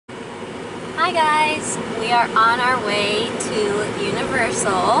Hi guys, we are on our way to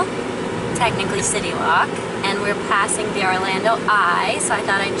Universal, technically Citywalk, and we're passing the Orlando Eye, so I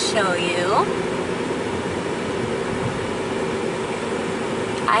thought I'd show you.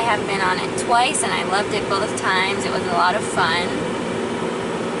 I have been on it twice and I loved it both times. It was a lot of fun.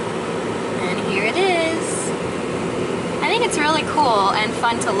 And here it is. I think it's really cool and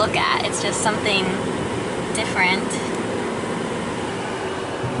fun to look at. It's just something different.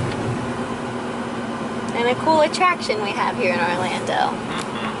 And a cool attraction we have here in Orlando.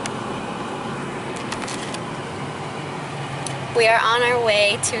 We are on our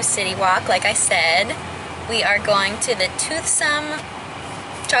way to Citywalk, like I said. We are going to the Toothsome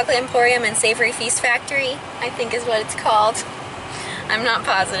Chocolate Emporium and Savory Feast Factory, I think is what it's called. I'm not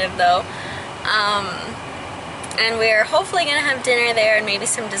positive though. And we're hopefully gonna have dinner there and maybe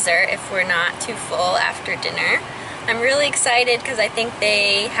some dessert if we're not too full after dinner. I'm really excited because I think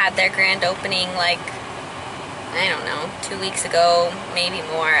they had their grand opening like, I don't know, 2 weeks ago, maybe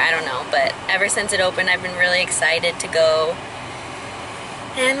more, I don't know. But ever since it opened, I've been really excited to go.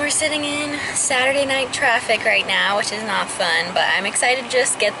 And we're sitting in Saturday night traffic right now, which is not fun, but I'm excited to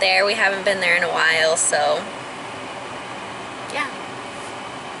just get there. We haven't been there in a while, so yeah.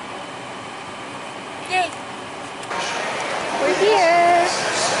 Yay! We're here!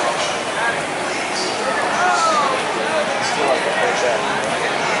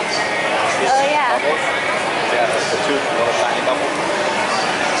 Oh yeah. Yeah, the two little tiny bubbles.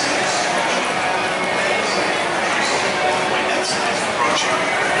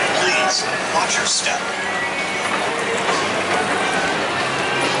 Please, watch your step.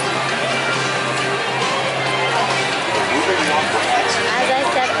 As I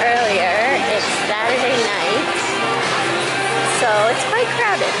said earlier, it's Saturday night, so it's quite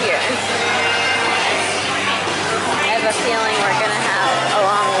crowded here. I have a feeling we're gonna have a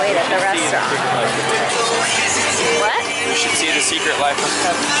long wait at the restaurant. What? We should see The Secret Life of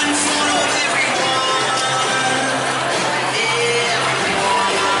Pets.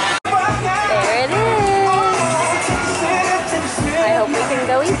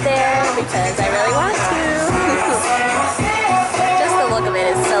 Go eat there because I really want to. Just the look of it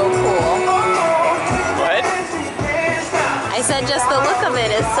is so cool. What? I said just the look of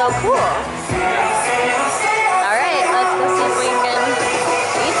it is so cool. Alright, let's go see if we can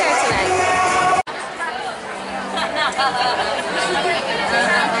eat there tonight.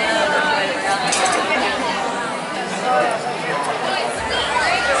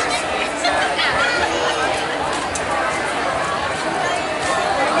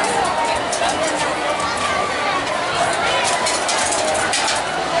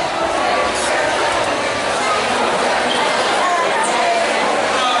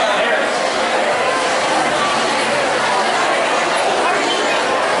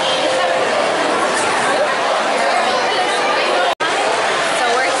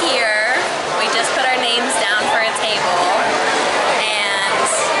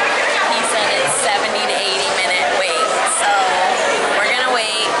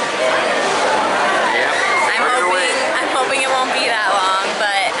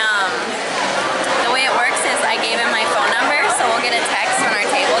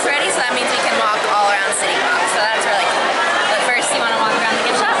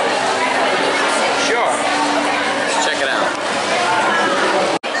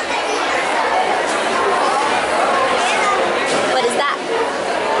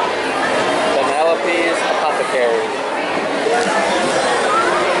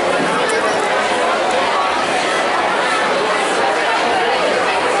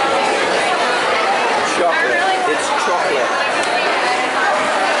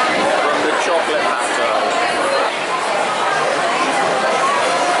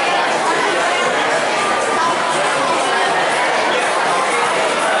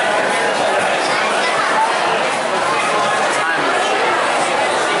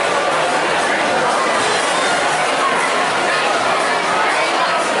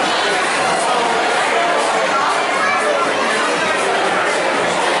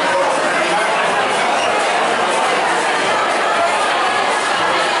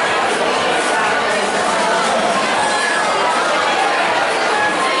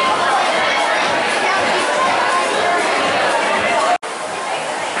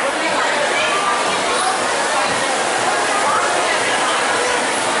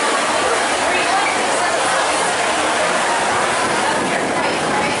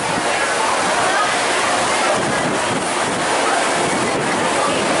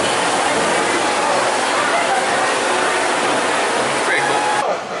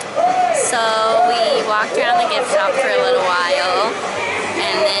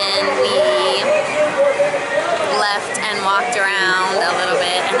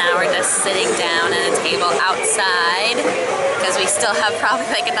 sitting down at a table outside because we still have probably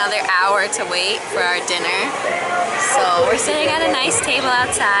like another hour to wait for our dinner. So we're sitting at a nice table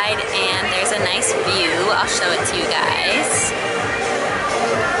outside and there's a nice view. I'll show it to you guys.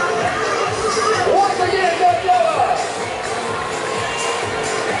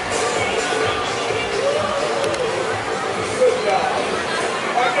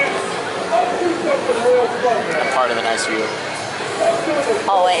 Part of the nice view.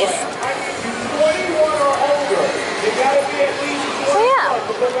 Always. So yeah,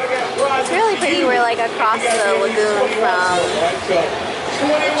 it's really pretty. We're like across the lagoon from the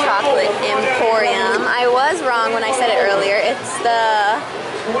Chocolate Emporium. I was wrong when I said it earlier. It's the,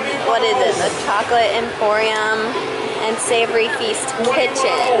 what is it? The Chocolate Emporium and Savory Feast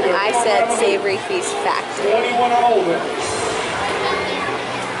Kitchen. I said Savory Feast Factory.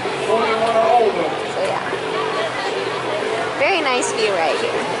 So yeah, very nice view right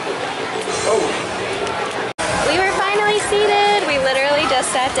here. We were finally seated. We literally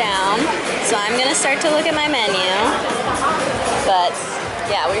just sat down. So I'm gonna start to look at my menu. But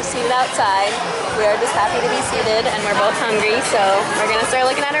yeah, we're seated outside. We are just happy to be seated and we're both hungry. So we're gonna start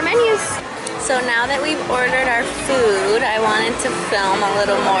looking at our menus. So now that we've ordered our food, I wanted to film a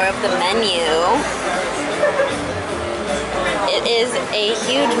little more of the menu. It is a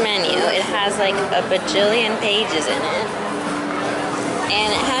huge menu. It has like a bajillion pages in it.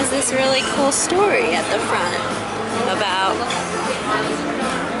 And it has this really cool story at the front about,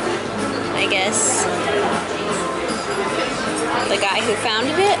 I guess, the guy who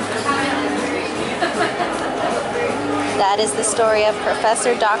founded it. That is the story of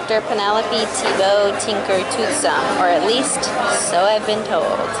Professor Dr. Penelope Thibault Tinker Toothsome, or at least so I've been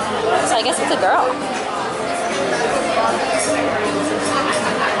told. So I guess it's a girl.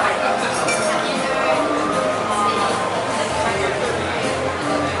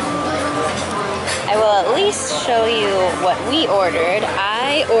 I will at least show you what we ordered.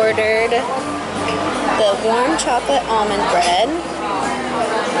 I ordered the warm chocolate almond bread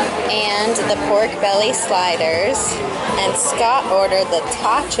and the pork belly sliders, and Scott ordered the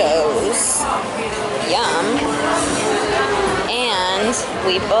tachos. Yum. And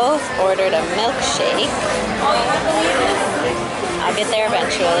we both ordered a milkshake. I'll get there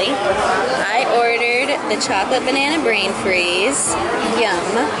eventually. I ordered the chocolate banana brain freeze. Yum.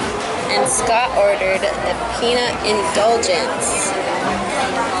 And Scott ordered the peanut indulgence.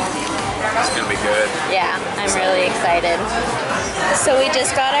 It's gonna be good. Yeah, I'm really excited. So we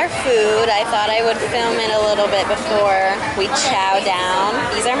just got our food. I thought I would film it a little bit before we chow down.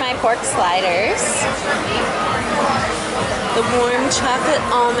 These are my pork sliders. The warm chocolate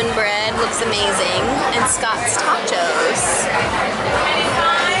almond bread looks amazing. And Scott's tachos.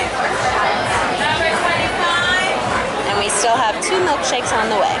 And we still have 2 milkshakes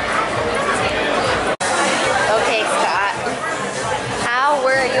on the way. Okay, Scott. How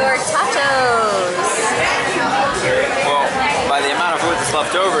were your tachos? Well, by the amount of food that's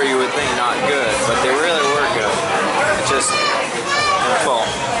left over, you would think not good, but they really were good. It's just, they're full.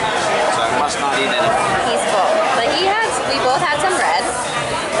 So I must not eat any. He's full. But we both had some bread.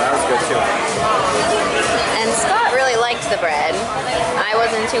 That was good too. And Scott really liked the bread. I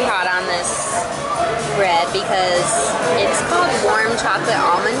wasn't too hot on this bread because it's called warm chocolate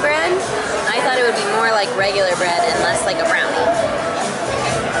almond bread. I thought it would be more like regular bread and less like a brownie.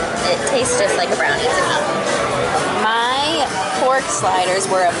 It tastes just like a brownie to me. My pork sliders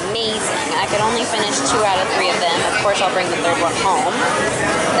were amazing. I could only finish 2 out of 3 of them. Of course, I'll bring the 3rd one home.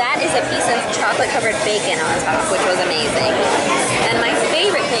 That is a piece of chocolate-covered bacon on top, which was amazing. And my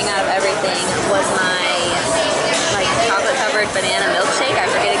favorite thing out of everything was my chocolate-covered banana milkshake. I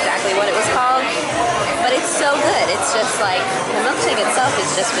forget exactly what it was called, but it's so good. It's just like, the milkshake itself is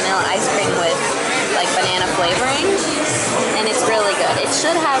just vanilla ice cream with like banana flavoring, and it's really good. It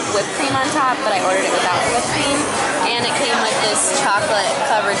should have whipped cream on top, but I ordered it without whipped cream, and it came with this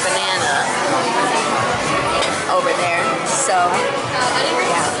chocolate-covered banana over there. So,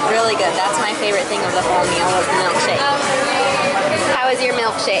 yeah, really good. That's my favorite thing of the whole meal was the milkshake. How was your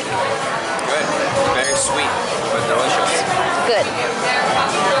milkshake? Good. Very sweet, but delicious. Good.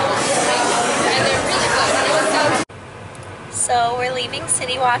 So we're leaving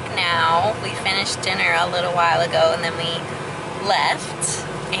Citywalk now. We finished dinner a little while ago and then we left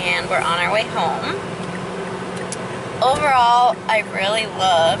and we're on our way home. Overall, I really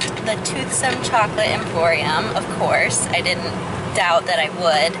loved the Toothsome Chocolate Emporium, of course. I didn't doubt that I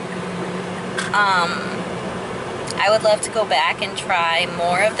would. I would love to go back and try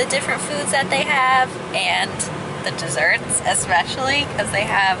more of the different foods that they have, and the desserts especially, because they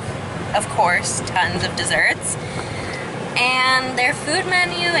have, of course, tons of desserts. And their food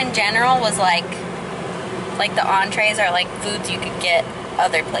menu in general was like the entrees are like foods you could get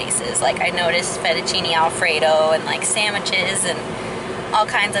other places. Like I noticed fettuccine alfredo and like sandwiches and all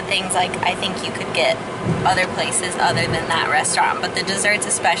kinds of things like I think you could get other places other than that restaurant. But the desserts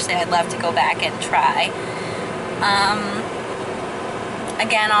especially, I'd love to go back and try.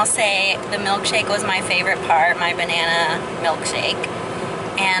 Again, I'll say the milkshake was my favorite part, my banana milkshake.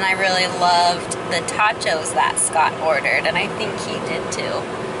 And I really loved the tachos that Scott ordered, and I think he did too.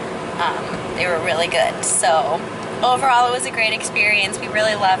 They were really good. So overall, it was a great experience. We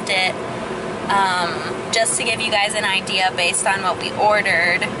really loved it. Just to give you guys an idea, based on what we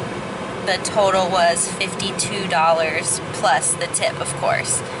ordered, the total was $52 plus the tip, of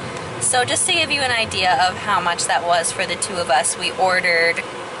course. So just to give you an idea of how much that was for the two of us, we ordered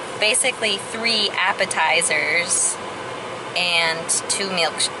basically 3 appetizers and 2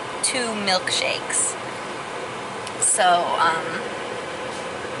 milkshakes. So,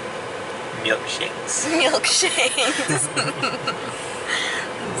 milkshakes. Milkshakes.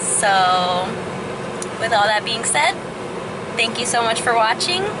 So, with all that being said, thank you so much for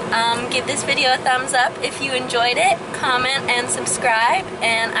watching. Give this video a thumbs up if you enjoyed it, comment and subscribe,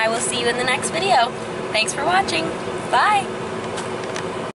 and I will see you in the next video. Thanks for watching. Bye!